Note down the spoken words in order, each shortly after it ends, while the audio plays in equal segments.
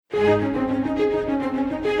It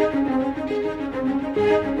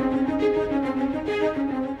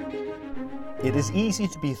is easy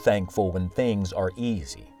to be thankful when things are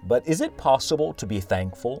easy, but is it possible to be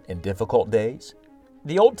thankful in difficult days?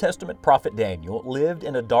 The Old Testament prophet Daniel lived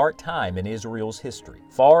in a dark time in Israel's history,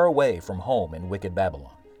 far away from home in wicked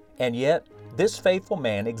Babylon. And yet, this faithful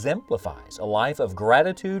man exemplifies a life of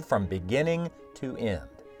gratitude from beginning to end.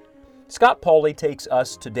 Scott Pauley takes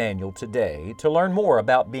us to Daniel today to learn more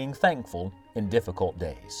about being thankful in difficult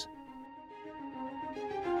days.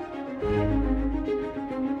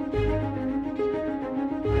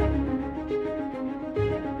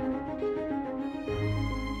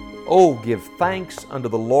 Oh, give thanks unto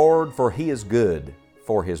the Lord, for He is good,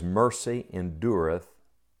 for His mercy endureth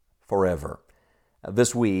forever.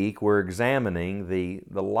 This week we're examining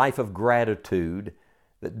the life of gratitude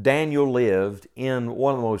that Daniel lived in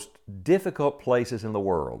one of the most difficult places in the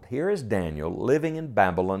world. Here is Daniel living in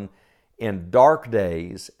Babylon in dark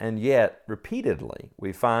days, and yet repeatedly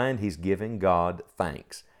we find he's giving God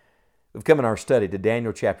thanks. We've come in our study to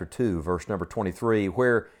Daniel chapter 2, verse number 23,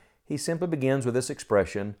 where he simply begins with this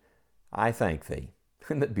expression, I thank Thee.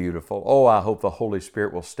 Isn't that beautiful? Oh, I hope the Holy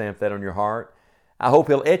Spirit will stamp that on your heart. I hope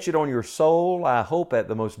He'll etch it on your soul. I hope at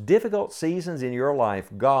the most difficult seasons in your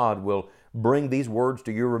life, God will bring these words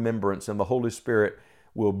to your remembrance and the Holy Spirit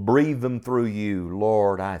will breathe them through you.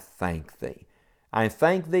 Lord, I thank Thee. I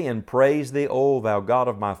thank Thee and praise Thee, O Thou God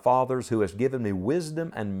of my fathers, who hast given me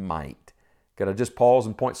wisdom and might. Could I just pause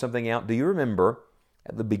and point something out? Do you remember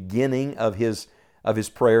at the beginning of his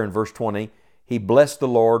prayer in verse 20, he blessed the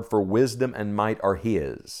Lord, for wisdom and might are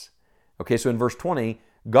His. Okay, so in verse 20,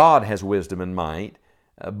 God has wisdom and might,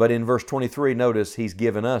 but in verse 23, notice He's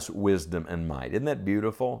given us wisdom and might. Isn't that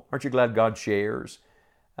beautiful? Aren't you glad God shares?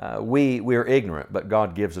 We are ignorant, but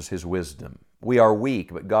God gives us His wisdom. We are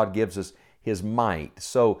weak, but God gives us His might.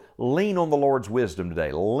 So lean on the Lord's wisdom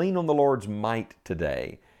today. Lean on the Lord's might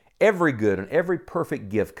today. Every good and every perfect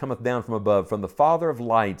gift cometh down from above, from the Father of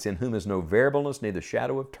lights, in whom is no variableness, neither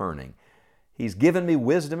shadow of turning. He's given me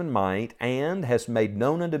wisdom and might, and hast made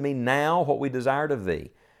known unto me now what we desired of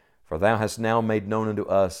Thee. For Thou hast now made known unto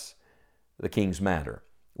us the King's matter.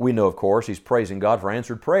 We know, of course, he's praising God for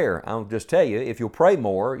answered prayer. I'll just tell you, if you'll pray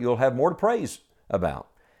more, you'll have more to praise about.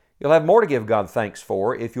 You'll have more to give God thanks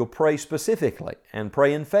for if you'll pray specifically and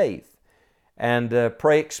pray in faith and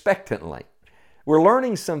pray expectantly. We're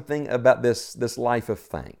learning something about this life of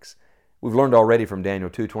thanks. We've learned already from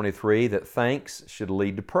Daniel 2:23 that thanks should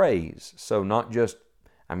lead to praise. So not just,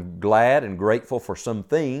 I'm glad and grateful for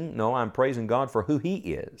something. No, I'm praising God for who He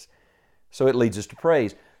is. So it leads us to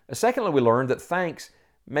praise. Secondly, we learned that thanks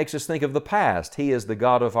makes us think of the past. He is the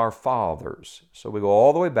God of our fathers. So we go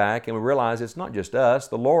all the way back and we realize it's not just us.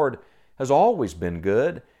 The Lord has always been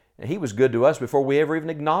good. He was good to us before we ever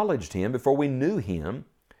even acknowledged Him, before we knew Him.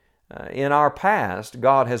 In our past,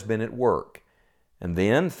 God has been at work. And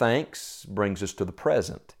then thanks brings us to the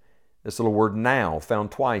present. This little word now,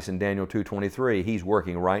 found twice in Daniel 2:23. He's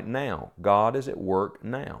working right now. God is at work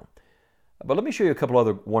now. But let me show you a couple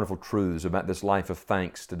other wonderful truths about this life of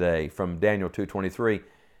thanks today from Daniel 2:23.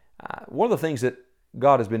 One of the things that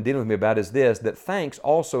God has been dealing with me about is this, that thanks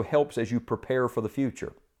also helps as you prepare for the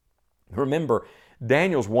future. Remember,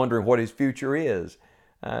 Daniel's wondering what his future is.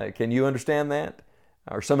 Can you understand that?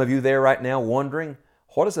 Are some of you there right now wondering,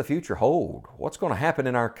 what does the future hold? What's going to happen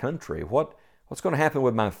in our country? What's going to happen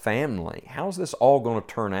with my family? How's this all going to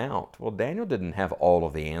turn out? Well, Daniel didn't have all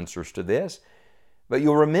of the answers to this, but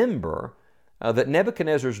you'll remember that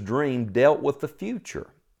Nebuchadnezzar's dream dealt with the future.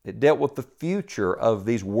 It dealt with the future of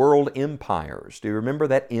these world empires. Do you remember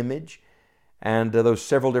that image? And those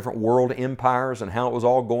several different world empires and how it was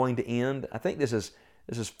all going to end? I think this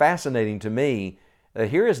is fascinating to me.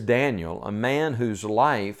 Here is Daniel, a man whose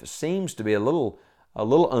life seems to be a little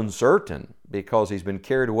uncertain because he's been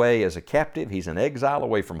carried away as a captive. He's in exile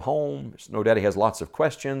away from home. No doubt he has lots of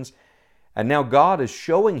questions. And now God is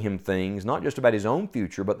showing him things, not just about his own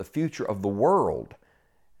future, but the future of the world.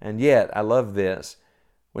 And yet, I love this,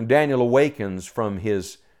 when Daniel awakens from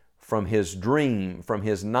his dream, from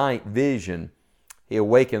his night vision, he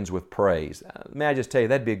awakens with praise. May I just tell you,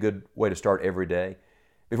 that'd be a good way to start every day.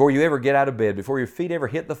 Before you ever get out of bed, before your feet ever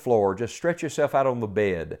hit the floor, just stretch yourself out on the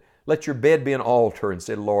bed. Let your bed be an altar and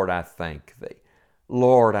say, Lord, I thank Thee.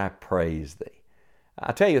 Lord, I praise Thee.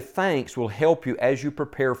 I tell you, thanks will help you as you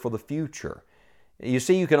prepare for the future. You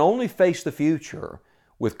see, you can only face the future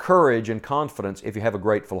with courage and confidence if you have a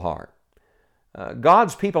grateful heart.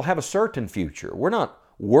 God's people have a certain future. We're not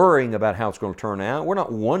worrying about how it's going to turn out. We're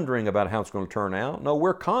not wondering about how it's going to turn out. No,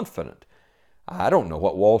 we're confident. I don't know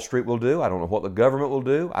what Wall Street will do. I don't know what the government will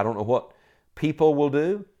do. I don't know what people will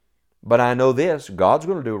do. But I know this, God's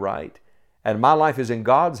going to do right. And my life is in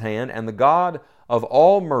God's hand, and the God of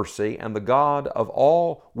all mercy, and the God of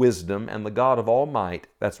all wisdom, and the God of all might,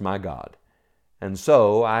 that's my God. And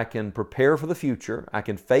so I can prepare for the future. I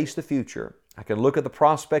can face the future. I can look at the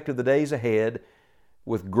prospect of the days ahead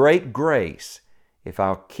with great grace if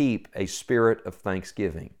I'll keep a spirit of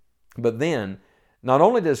thanksgiving. But then, not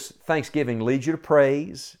only does thanksgiving lead you to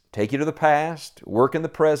praise, take you to the past, work in the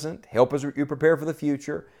present, help as you prepare for the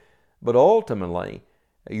future, but ultimately,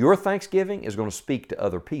 your thanksgiving is going to speak to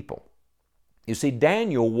other people. You see,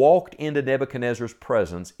 Daniel walked into Nebuchadnezzar's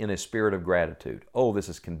presence in a spirit of gratitude. Oh, this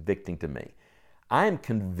is convicting to me. I am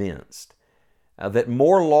convinced that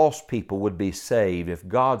more lost people would be saved if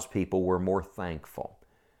God's people were more thankful.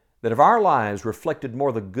 That if our lives reflected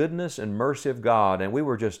more the goodness and mercy of God and we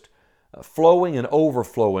were just flowing and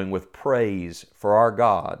overflowing with praise for our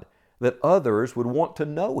God, that others would want to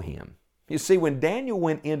know Him. You see, when Daniel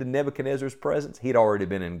went into Nebuchadnezzar's presence, he'd already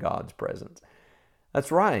been in God's presence.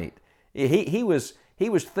 That's right. He was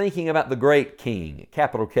thinking about the great King,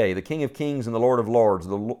 capital K, the King of Kings and the Lord of Lords,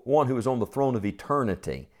 the one who was on the throne of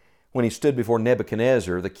eternity when he stood before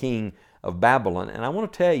Nebuchadnezzar, the king of Babylon. And I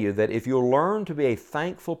want to tell you that if you'll learn to be a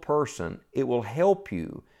thankful person, it will help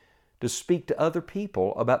you to speak to other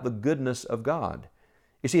people about the goodness of God.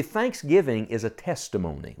 You see, thanksgiving is a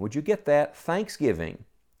testimony. Would you get that? Thanksgiving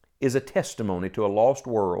is a testimony to a lost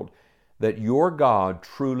world that your God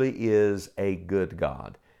truly is a good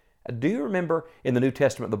God. Do you remember in the New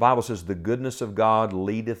Testament, the Bible says, the goodness of God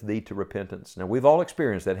leadeth thee to repentance? Now, we've all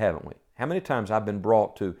experienced that, haven't we? How many times I've been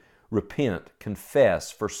brought to repent,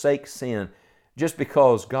 confess, forsake sin, just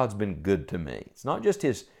because God's been good to me. It's not just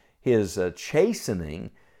His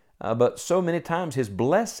chastening, but so many times His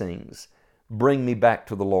blessings bring me back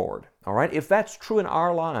to the Lord. All right? If that's true in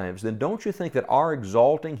our lives, then don't you think that our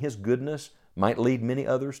exalting His goodness might lead many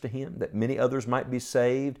others to Him, that many others might be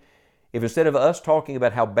saved? If instead of us talking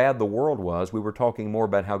about how bad the world was, we were talking more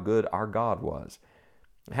about how good our God was.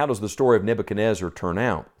 How does the story of Nebuchadnezzar turn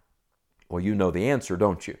out? Well, you know the answer,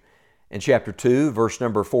 don't you? In chapter 2, verse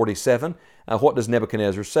number 47, what does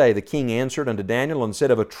Nebuchadnezzar say? The king answered unto Daniel and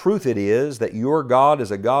said, Of a truth it is that your God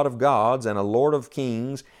is a God of gods and a Lord of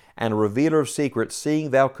kings and a revealer of secrets, seeing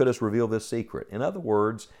thou couldst reveal this secret. In other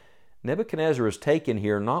words, Nebuchadnezzar is taken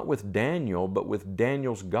here not with Daniel, but with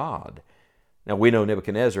Daniel's God. Now, we know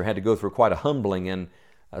Nebuchadnezzar had to go through quite a humbling and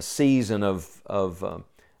a season of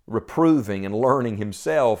reproving and learning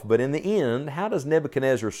himself, but in the end, how does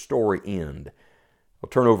Nebuchadnezzar's story end? We'll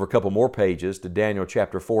turn over a couple more pages to Daniel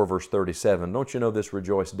chapter 4, verse 37. Don't you know this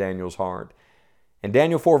rejoiced Daniel's heart? In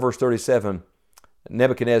Daniel 4, verse 37,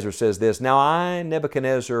 Nebuchadnezzar says this, Now I,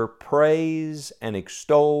 Nebuchadnezzar, praise and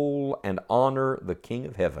extol and honor the King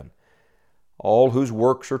of heaven, all whose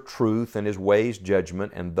works are truth and His ways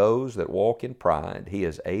judgment, and those that walk in pride He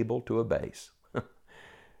is able to abase.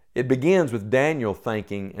 It begins with Daniel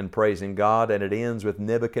thanking and praising God, and it ends with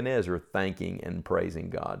Nebuchadnezzar thanking and praising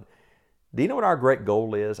God. Do you know what our great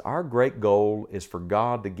goal is? Our great goal is for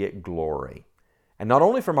God to get glory. And not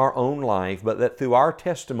only from our own life, but that through our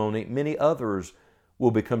testimony, many others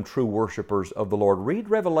will become true worshipers of the Lord. Read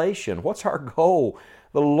Revelation. What's our goal?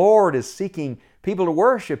 The Lord is seeking people to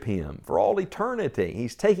worship Him for all eternity.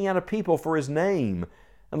 He's taking out a people for His name,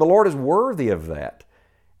 and the Lord is worthy of that.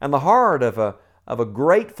 And the heart of a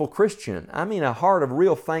grateful Christian, a heart of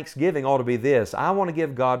real thanksgiving ought to be this: I want to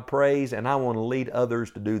give God praise, and I want to lead others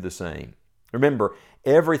to do the same. Remember,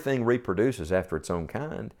 everything reproduces after its own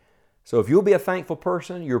kind. So if you'll be a thankful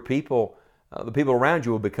person, your people, the people around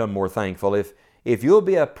you will become more thankful. If you'll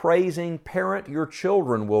be a praising parent, your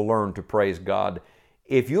children will learn to praise God.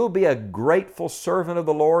 If you'll be a grateful servant of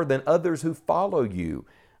the Lord, then others who follow you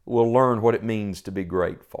will learn what it means to be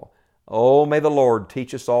grateful. Oh, may the Lord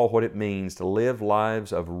teach us all what it means to live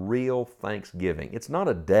lives of real thanksgiving. It's not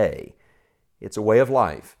a day, it's a way of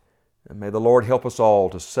life. And may the Lord help us all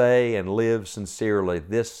to say and live sincerely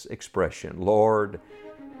this expression, Lord,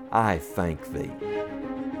 I thank Thee.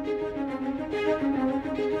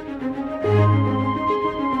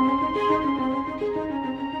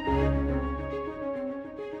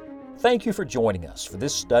 Thank you for joining us for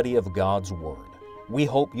this study of God's Word. We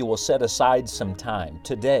hope you will set aside some time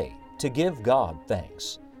today to give God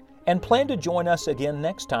thanks, and plan to join us again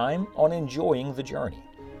next time on Enjoying the Journey.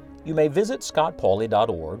 You may visit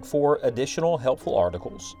scottpauley.org for additional helpful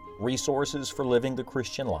articles, resources for living the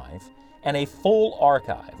Christian life, and a full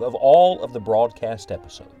archive of all of the broadcast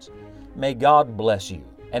episodes. May God bless you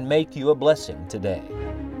and make you a blessing today.